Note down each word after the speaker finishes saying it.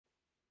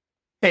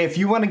Hey, if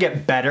you want to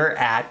get better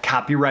at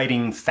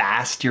copywriting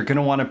fast, you're going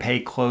to want to pay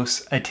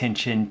close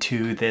attention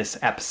to this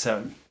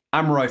episode.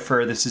 I'm Roy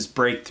Furr. This is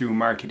Breakthrough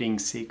Marketing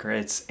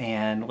Secrets,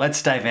 and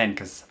let's dive in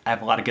because I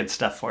have a lot of good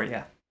stuff for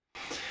you.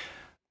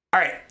 All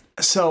right,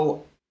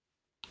 so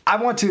I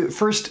want to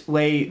first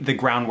lay the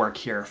groundwork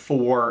here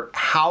for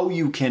how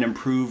you can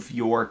improve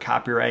your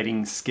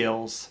copywriting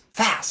skills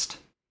fast.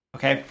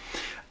 Okay,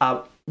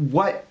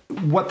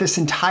 what this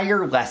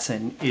entire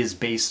lesson is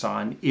based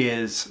on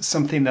is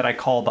something that I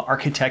call the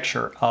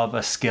architecture of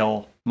a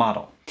skill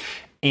model.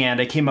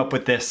 And I came up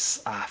with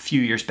this a few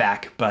years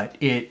back, but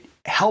it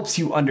helps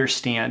you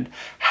understand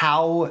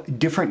how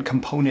different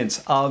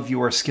components of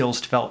your skills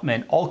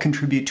development all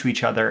contribute to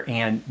each other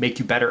and make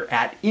you better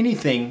at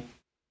anything,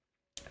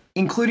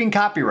 including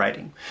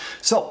copywriting.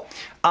 So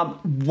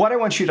what I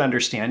want you to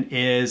understand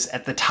is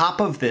at the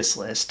top of this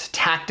list,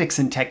 tactics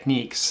and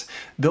techniques,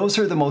 those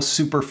are the most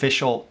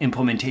superficial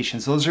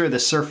implementations. Those are the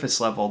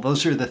surface level.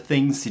 Those are the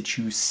things that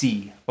you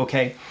see,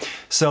 okay?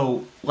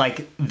 So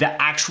like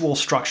the actual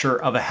structure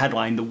of a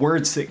headline, the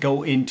words that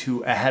go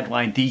into a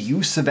headline, the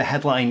use of a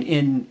headline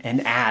in an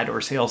ad or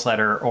sales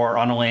letter or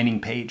on a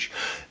landing page,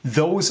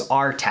 those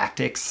are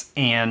tactics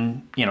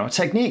and,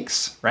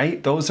 techniques,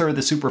 right? Those are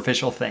the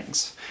superficial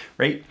things,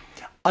 right?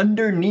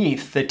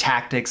 Underneath the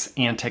tactics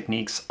and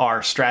techniques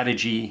are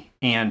strategy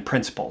and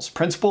principles.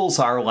 Principles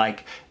are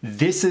like,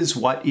 this is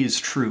what is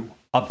true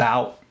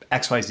about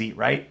XYZ,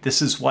 right? This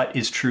is what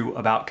is true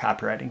about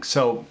copywriting.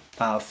 So,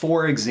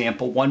 for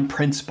example, one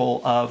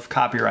principle of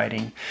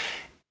copywriting,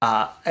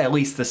 at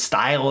least the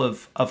style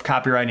of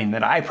copywriting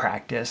that I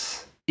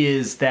practice,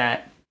 is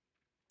that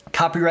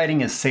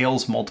copywriting is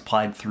sales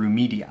multiplied through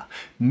media,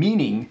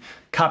 meaning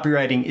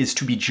copywriting is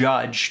to be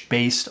judged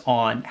based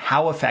on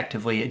how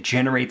effectively it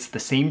generates the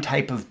same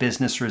type of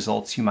business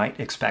results you might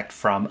expect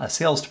from a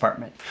sales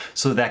department.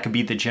 So that could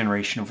be the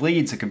generation of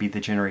leads, it could be the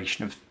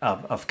generation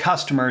of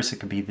customers, it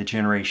could be the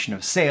generation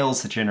of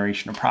sales, the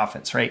generation of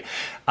profits, right?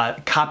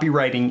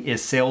 Copywriting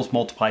is sales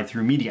multiplied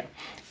through media.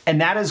 And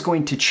that is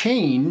going to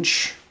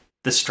change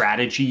the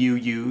strategy you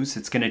use.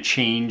 It's going to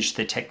change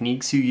the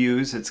techniques you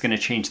use. It's going to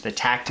change the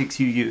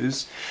tactics you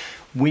use.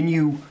 When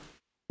you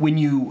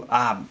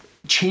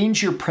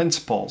change your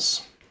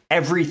principles,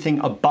 everything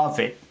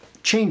above it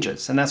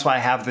changes. And that's why I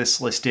have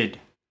this listed,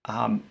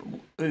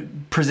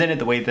 presented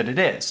the way that it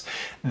is.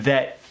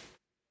 That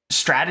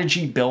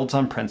strategy builds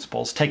on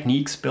principles,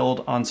 techniques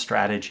build on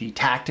strategy,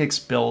 tactics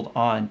build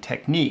on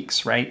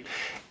techniques, right?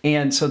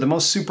 And so the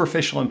most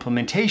superficial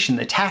implementation,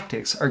 the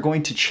tactics, are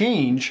going to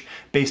change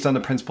based on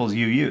the principles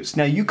you use.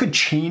 Now, you could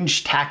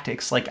change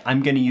tactics, like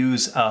I'm going to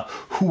use a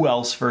who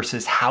else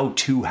versus how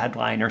to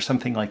headline or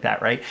something like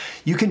that, right?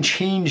 You can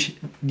change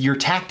your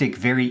tactic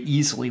very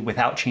easily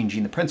without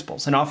changing the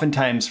principles. And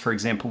oftentimes, for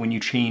example, when you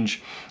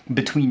change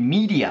between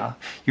media,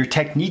 your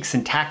techniques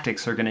and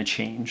tactics are going to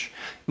change.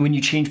 When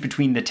you change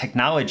between the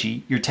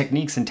technology, your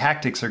techniques and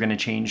tactics are going to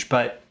change,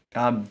 but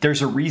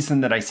there's a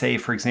reason that I say,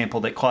 for example,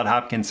 that Claude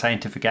Hopkins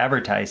Scientific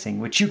Advertising,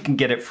 which you can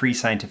get at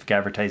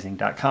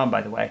freescientificadvertising.com,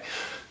 by the way,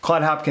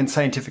 Claude Hopkins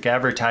Scientific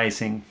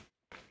Advertising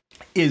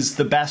is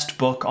the best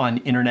book on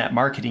internet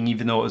marketing,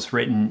 even though it was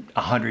written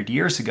 100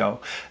 years ago,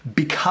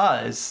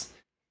 because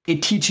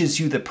it teaches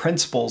you the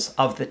principles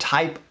of the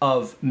type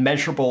of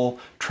measurable,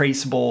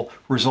 traceable,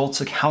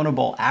 results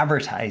accountable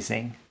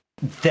advertising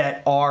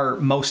that are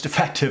most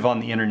effective on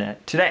the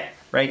internet today,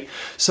 right?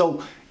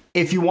 So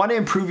if you want to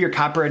improve your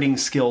copywriting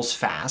skills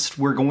fast,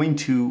 we're going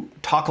to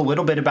talk a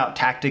little bit about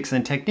tactics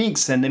and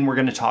techniques, and then we're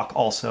going to talk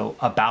also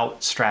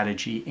about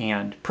strategy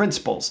and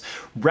principles,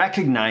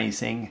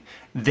 recognizing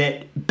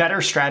that better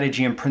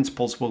strategy and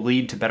principles will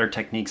lead to better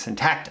techniques and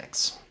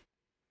tactics.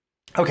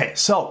 Okay,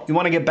 so you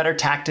want to get better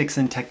tactics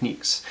and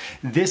techniques.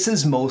 This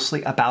is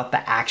mostly about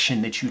the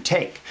action that you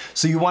take.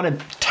 So you want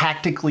to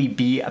tactically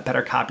be a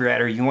better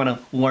copywriter. You want to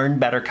learn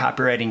better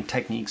copywriting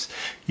techniques.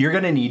 You're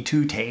going to need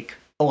to take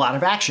a lot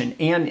of action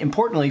and,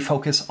 importantly,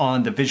 focus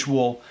on the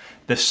visual,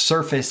 the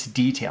surface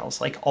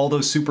details, like all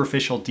those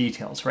superficial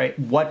details, right?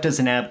 What does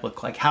an ad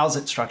look like? How's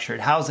it structured?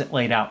 How's it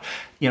laid out?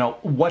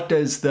 What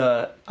does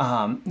the,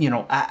 how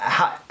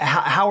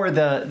are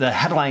the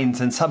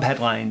headlines and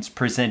subheadlines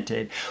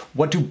presented?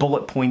 What do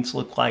bullet points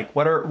look like?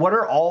 What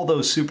are all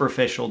those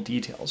superficial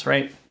details,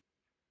 right?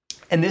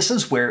 And this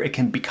is where it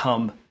can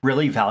become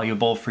really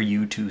valuable for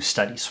you to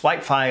study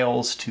swipe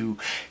files, to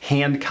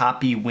hand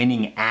copy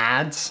winning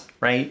ads,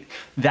 right?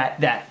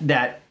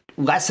 That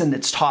lesson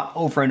that's taught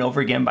over and over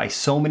again by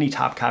so many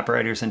top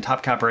copywriters and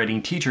top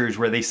copywriting teachers,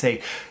 where they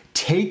say,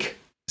 take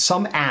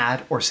some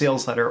ad or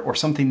sales letter or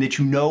something that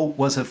you know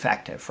was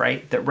effective,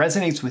 right? That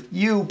resonates with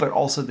you, but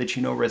also that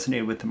you know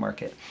resonated with the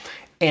market.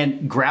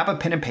 And grab a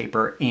pen and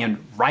paper and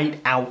write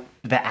out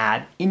the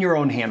ad in your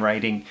own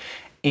handwriting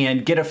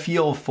and get a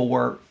feel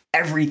for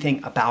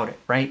everything about it,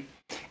 right?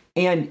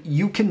 And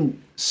you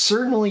can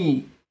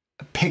certainly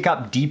pick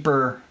up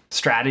deeper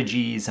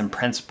strategies and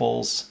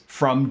principles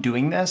from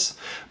doing this,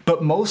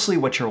 but mostly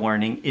what you're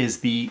learning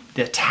is the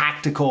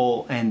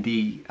tactical and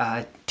the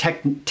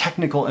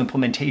technical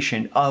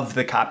implementation of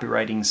the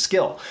copywriting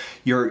skill.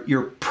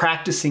 You're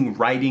practicing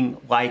writing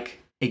like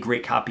a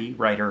great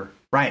copywriter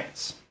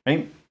writes,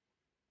 right?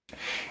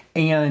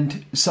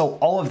 And so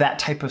all of that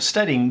type of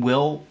studying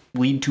will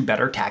lead to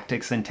better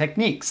tactics and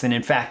techniques. And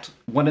in fact,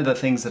 one of the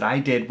things that I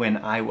did when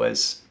I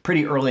was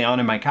pretty early on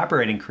in my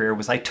copywriting career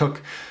was I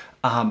took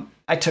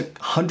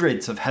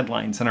hundreds of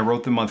headlines and I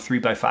wrote them on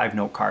 3x5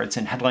 note cards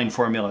and headline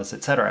formulas,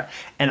 etc.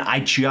 And I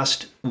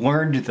just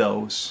learned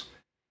those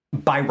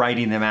by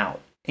writing them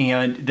out.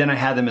 And then I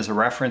had them as a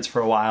reference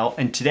for a while.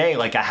 And today,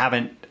 like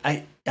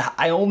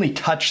I only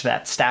touch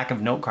that stack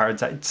of note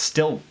cards. It's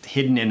still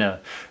hidden in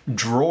a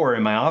drawer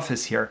in my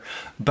office here,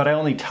 but I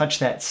only touch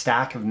that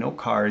stack of note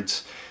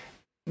cards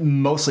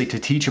mostly to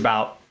teach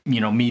about,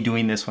 me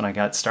doing this when I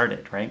got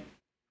started, right?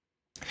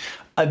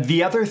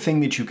 The other thing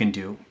that you can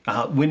do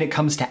when it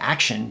comes to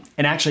action,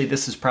 and actually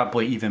this is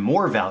probably even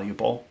more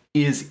valuable,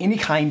 is any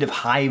kind of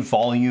high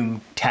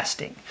volume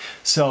testing.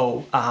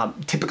 So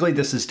typically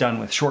this is done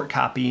with short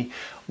copy.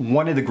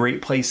 One of the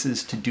great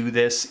places to do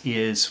this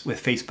is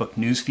with Facebook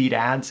newsfeed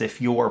ads. If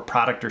your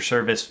product or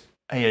service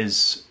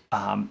is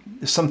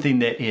something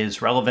that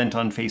is relevant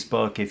on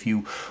Facebook, if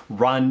you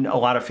run a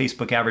lot of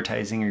Facebook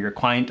advertising or your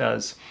client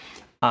does,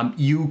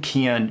 you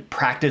can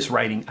practice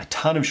writing a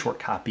ton of short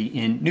copy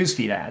in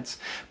newsfeed ads.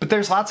 But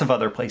there's lots of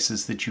other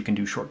places that you can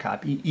do short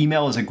copy.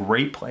 Email is a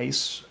great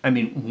place. I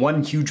mean,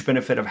 one huge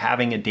benefit of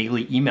having a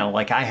daily email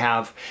like I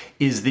have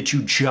is that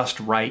you just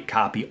write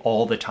copy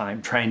all the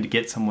time, trying to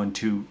get someone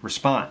to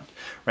respond,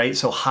 right?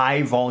 So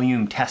high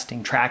volume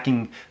testing,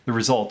 tracking the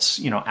results,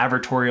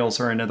 advertorials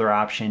are another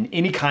option.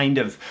 Any kind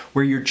of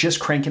where you're just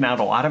cranking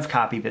out a lot of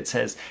copy that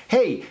says,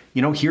 hey,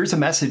 here's a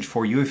message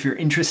for you. If you're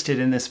interested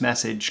in this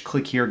message,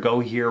 click here, go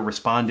here,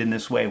 respond in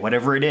this way,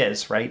 whatever it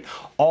is, right?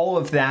 All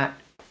of that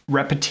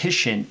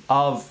repetition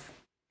of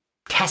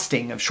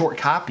testing of short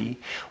copy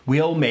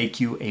will make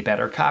you a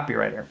better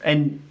copywriter.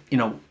 And,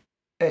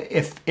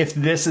 if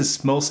this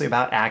is mostly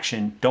about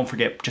action, don't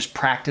forget, just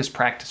practice,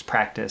 practice,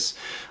 practice.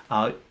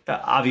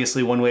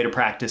 Obviously, one way to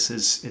practice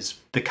is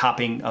the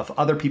copying of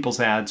other people's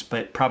ads,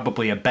 but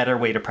probably a better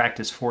way to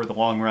practice for the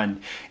long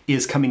run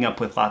is coming up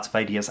with lots of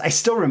ideas. I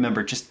still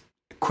remember, just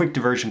quick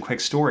diversion,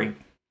 quick story.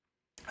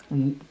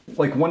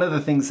 Like one of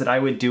the things that I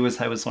would do as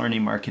I was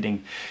learning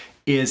marketing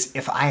is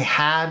if I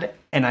had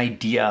an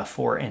idea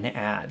for an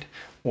ad,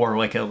 or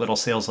like a little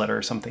sales letter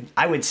or something,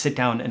 I would sit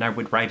down and I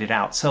would write it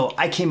out. So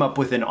I came up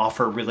with an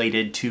offer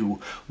related to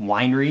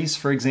wineries,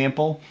 for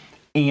example,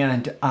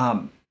 and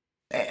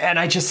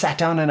I just sat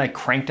down and I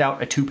cranked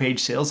out a 2-page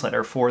sales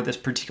letter for this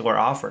particular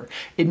offer.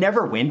 It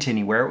never went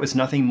anywhere. It was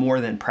nothing more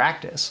than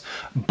practice,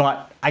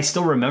 but I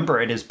still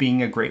remember it as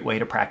being a great way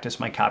to practice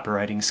my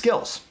copywriting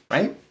skills,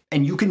 right?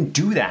 And you can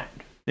do that,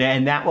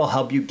 and that will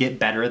help you get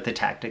better at the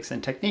tactics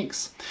and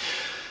techniques.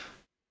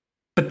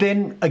 But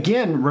then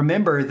again,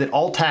 remember that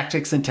all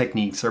tactics and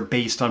techniques are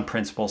based on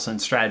principles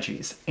and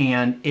strategies,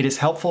 and it is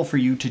helpful for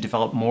you to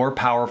develop more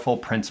powerful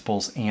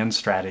principles and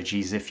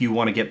strategies if you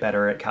want to get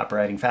better at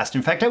copywriting fast.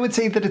 In fact, I would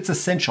say that it's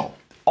essential.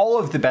 All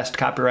of the best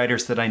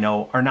copywriters that I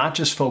know are not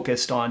just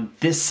focused on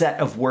this set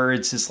of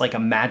words is like a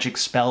magic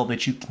spell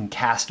that you can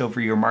cast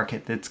over your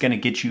market that's going to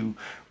get you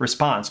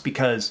response,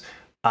 because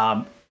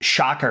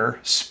shocker,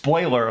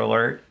 spoiler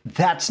alert,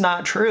 that's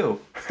not true,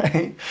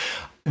 right?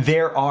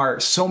 There are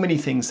so many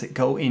things that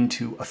go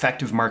into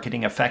effective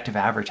marketing, effective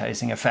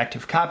advertising,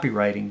 effective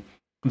copywriting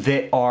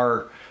that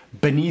are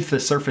beneath the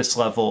surface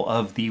level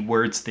of the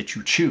words that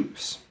you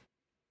choose.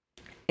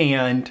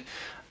 And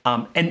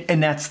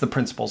that's the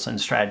principles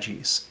and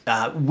strategies.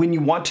 When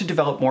you want to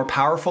develop more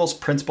powerful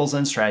principles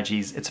and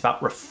strategies, it's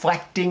about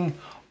reflecting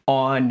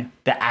on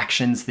the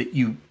actions that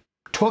you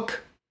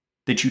took,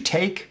 that you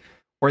take,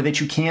 or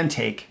that you can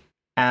take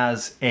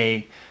as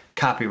a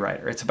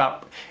copywriter. It's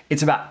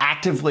about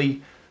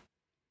actively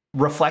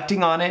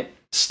reflecting on it,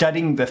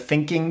 studying the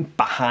thinking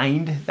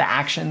behind the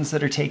actions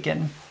that are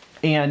taken.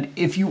 And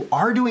if you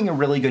are doing a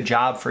really good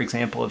job, for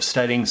example, of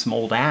studying some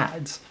old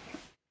ads,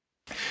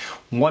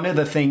 one of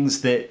the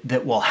things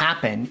that will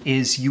happen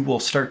is you will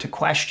start to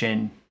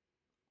question,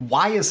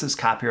 why is this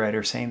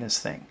copywriter saying this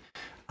thing?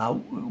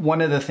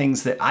 One of the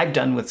things that I've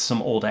done with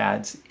some old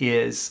ads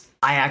is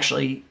I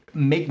actually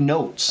make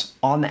notes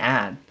on the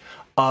ad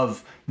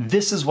of,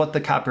 this is what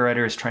the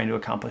copywriter is trying to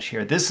accomplish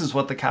here. This is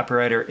what the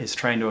copywriter is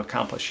trying to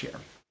accomplish here.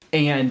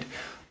 And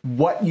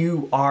what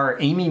you are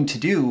aiming to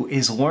do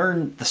is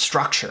learn the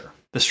structure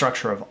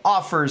of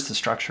offers, the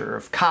structure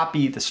of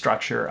copy, the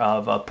structure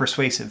of a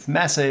persuasive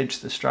message,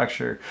 the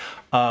structure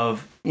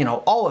of,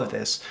 all of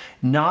this,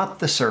 not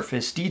the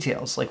surface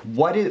details. Like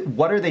what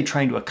are they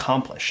trying to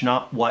accomplish,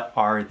 not what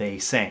are they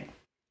saying?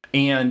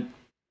 And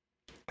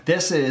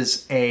this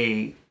is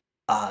a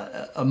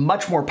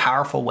much more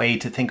powerful way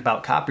to think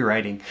about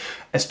copywriting,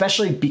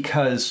 especially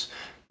because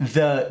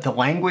the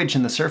language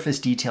and the surface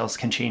details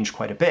can change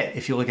quite a bit.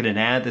 If you look at an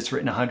ad that's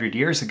written 100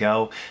 years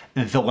ago,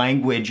 the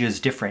language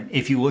is different.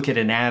 If you look at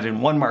an ad in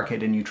one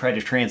market and you try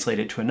to translate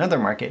it to another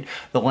market,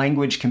 the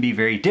language can be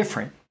very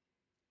different.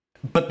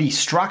 But the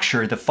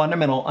structure, the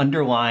fundamental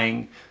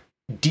underlying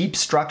deep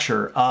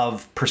structure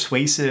of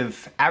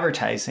persuasive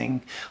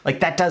advertising, like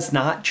that does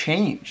not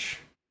change.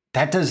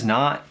 That does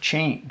not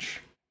change.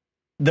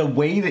 The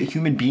way that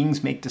human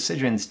beings make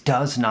decisions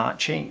does not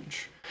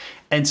change.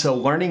 And so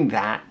learning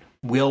that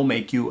will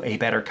make you a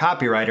better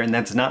copywriter, and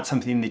that's not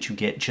something that you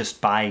get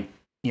just by,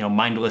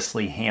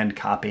 mindlessly hand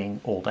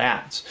copying old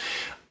ads.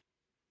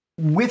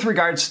 With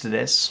regards to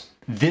this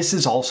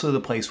is also the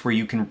place where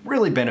you can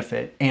really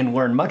benefit and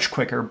learn much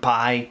quicker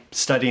by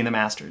studying the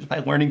masters, by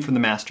learning from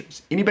the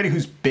masters. Anybody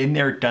who's been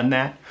there, done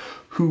that,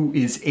 who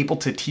is able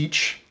to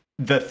teach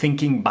the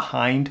thinking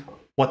behind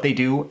what they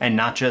do and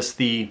not just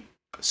the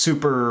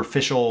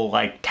superficial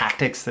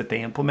tactics that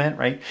they implement,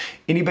 right?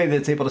 Anybody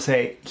that's able to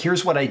say,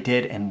 here's what I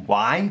did and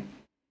why,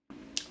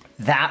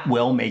 that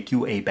will make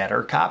you a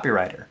better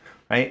copywriter,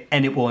 right?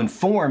 And it will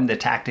inform the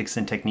tactics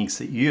and techniques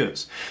that you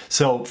use.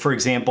 So for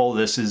example,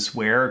 this is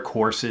where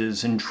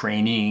courses and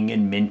training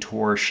and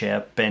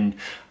mentorship and,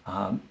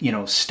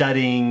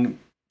 studying,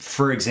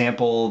 for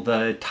example,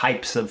 the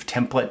types of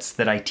templates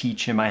that I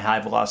teach in my high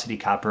velocity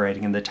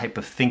copywriting and the type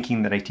of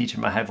thinking that I teach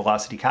in my high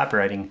velocity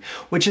copywriting,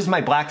 which is my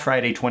Black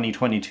Friday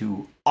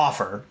 2022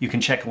 offer. You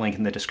can check a link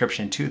in the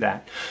description to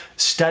that.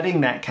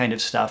 Studying that kind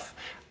of stuff,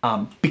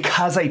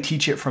 because I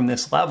teach it from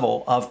this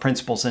level of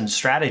principles and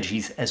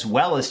strategies as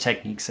well as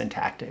techniques and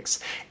tactics,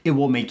 it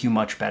will make you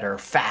much better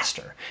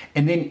faster.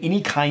 And then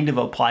any kind of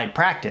applied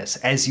practice,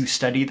 as you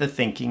study the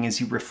thinking, as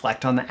you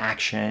reflect on the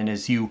action,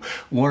 as you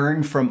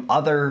learn from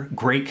other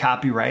great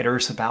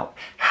copywriters about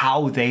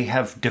how they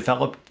have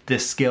developed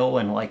this skill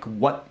and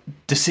what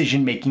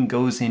decision making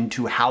goes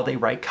into how they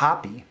write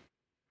copy.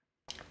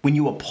 When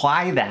you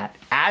apply that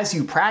as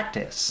you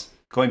practice,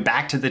 going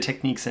back to the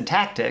techniques and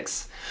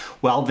tactics,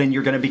 well, then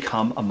you're going to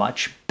become a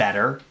much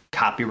better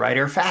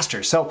copywriter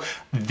faster. So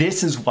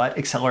this is what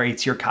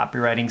accelerates your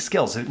copywriting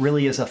skills. It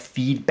really is a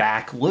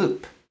feedback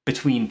loop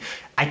between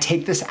I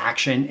take this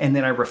action and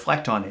then I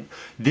reflect on it.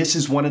 This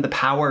is one of the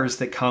powers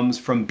that comes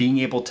from being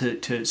able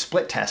to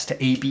split test,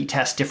 to A/B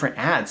test different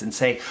ads and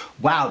say,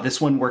 wow, this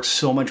one works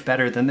so much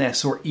better than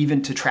this, or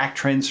even to track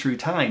trends through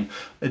time.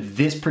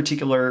 This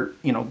particular,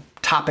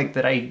 topic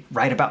that I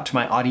write about to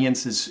my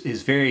audience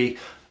is very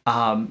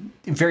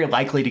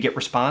likely to get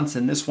response,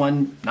 and this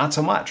one, not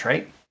so much,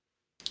 right?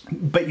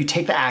 But you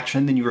take the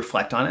action, then you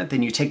reflect on it,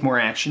 then you take more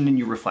action and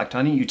you reflect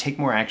on it, you take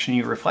more action,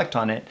 you reflect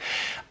on it.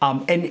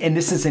 And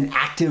this is an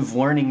active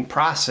learning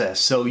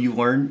process. So you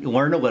learn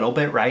a little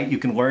bit, right? You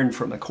can learn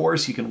from the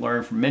course, you can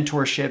learn from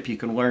mentorship, you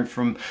can learn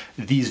from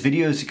these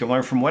videos, you can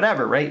learn from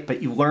whatever, right?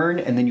 But you learn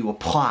and then you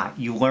apply.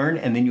 You learn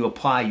and then you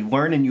apply. You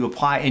learn and you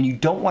apply. And you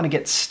don't want to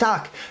get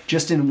stuck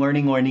just in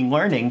learning.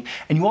 And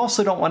you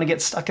also don't want to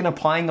get stuck in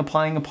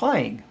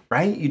applying,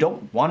 right? You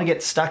don't want to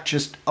get stuck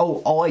just,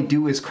 all I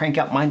do is crank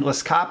out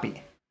mindless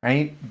copy,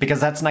 right? Because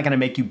that's not going to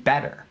make you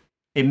better.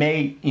 It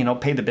may,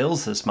 pay the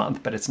bills this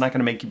month, but it's not going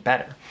to make you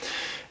better.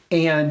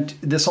 And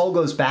this all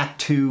goes back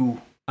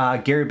to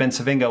Gary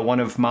Bencivenga, one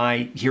of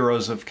my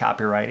heroes of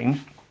copywriting,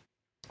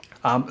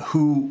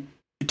 who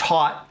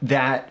taught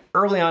that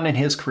early on in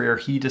his career,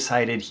 he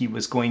decided he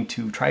was going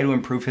to try to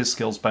improve his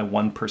skills by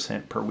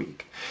 1% per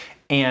week.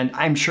 And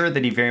I'm sure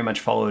that he very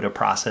much followed a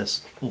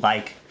process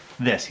like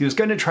this. He was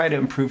going to try to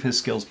improve his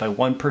skills by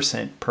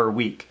 1% per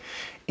week.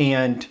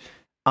 And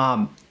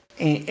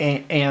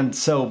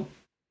so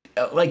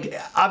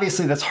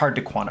obviously that's hard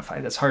to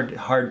quantify. That's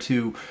hard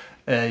to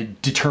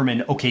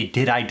determine, okay,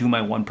 did I do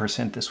my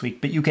 1% this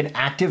week? But you can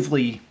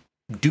actively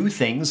do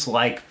things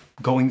like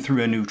going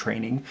through a new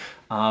training,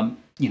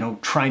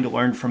 trying to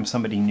learn from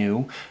somebody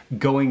new,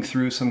 going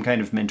through some kind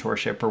of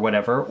mentorship or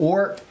whatever,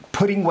 or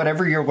putting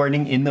whatever you're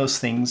learning in those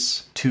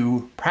things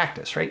to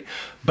practice, right?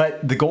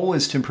 But the goal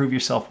is to improve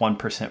yourself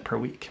 1% per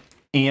week.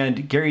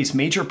 And Gary's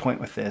major point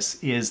with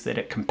this is that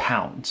it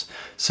compounds.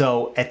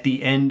 So at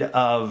the end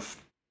of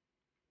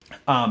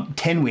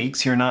 10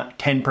 weeks, you're not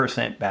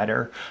 10%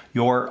 better,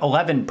 you're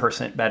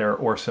 11% better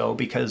or so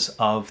because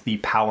of the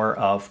power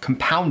of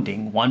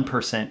compounding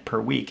 1% per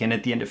week. And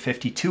at the end of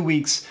 52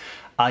 weeks,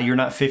 you're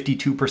not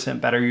 52%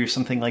 better, you're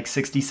something like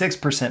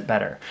 66%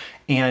 better.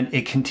 And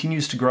it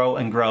continues to grow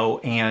and grow.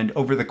 And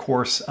over the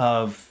course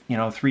of,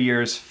 3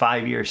 years,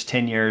 5 years,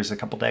 10 years, a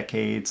couple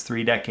decades,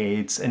 3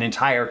 decades, an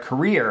entire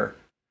career,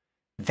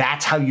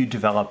 that's how you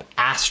develop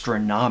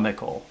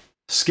astronomical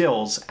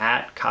skills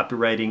at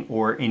copywriting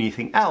or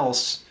anything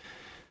else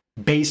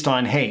based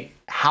on, hey,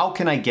 how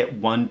can I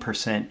get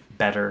 1%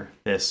 better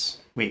this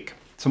week?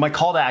 So my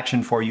call to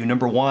action for you,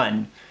 number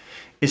one,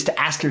 is to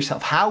ask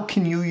yourself, how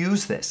can you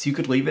use this? You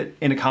could leave it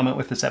in a comment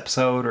with this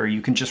episode, or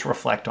you can just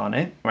reflect on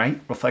it, right?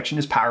 Reflection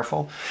is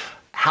powerful.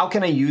 How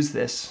can I use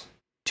this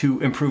to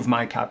improve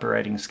my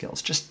copywriting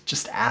skills?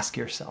 Just ask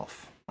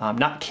yourself.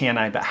 Not can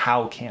I, but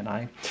how can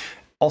I?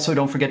 Also,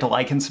 don't forget to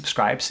like and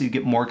subscribe so you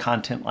get more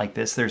content like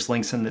this. There's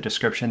links in the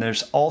description.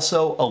 There's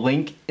also a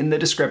link in the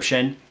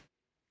description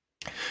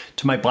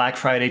to my Black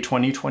Friday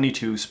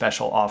 2022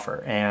 special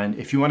offer. And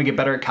if you want to get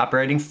better at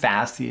copywriting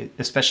fast,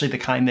 especially the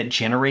kind that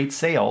generates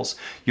sales,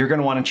 you're going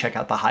to want to check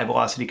out the High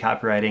Velocity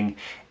Copywriting.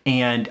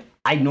 And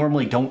I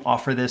normally don't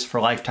offer this for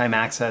lifetime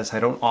access. I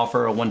don't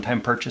offer a one-time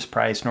purchase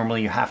price.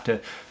 Normally you have to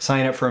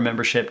sign up for a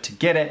membership to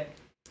get it.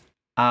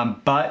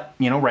 But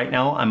right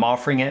now I'm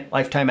offering it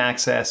lifetime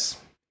access.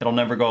 It'll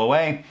never go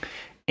away.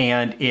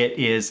 And it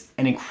is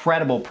an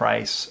incredible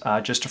price,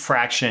 just a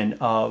fraction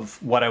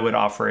of what I would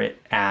offer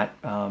it at,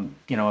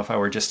 if I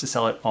were just to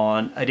sell it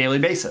on a daily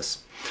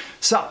basis.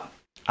 So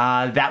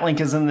that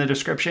link is in the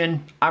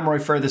description. I'm Roy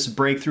Furr. This is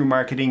Breakthrough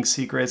Marketing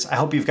Secrets. I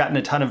hope you've gotten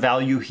a ton of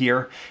value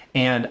here,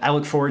 and I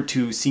look forward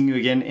to seeing you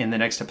again in the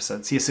next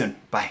episode. See you soon.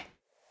 Bye.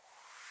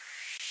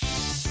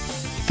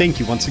 Thank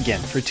you once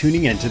again for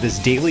tuning in to this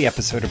daily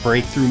episode of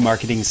Breakthrough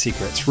Marketing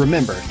Secrets.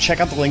 Remember,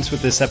 check out the links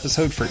with this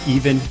episode for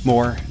even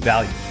more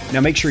value. Now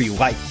make sure you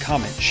like,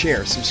 comment,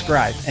 share,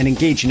 subscribe, and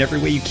engage in every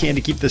way you can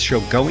to keep this show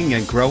going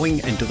and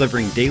growing and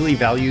delivering daily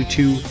value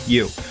to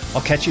you.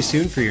 I'll catch you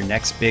soon for your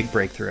next big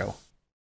breakthrough.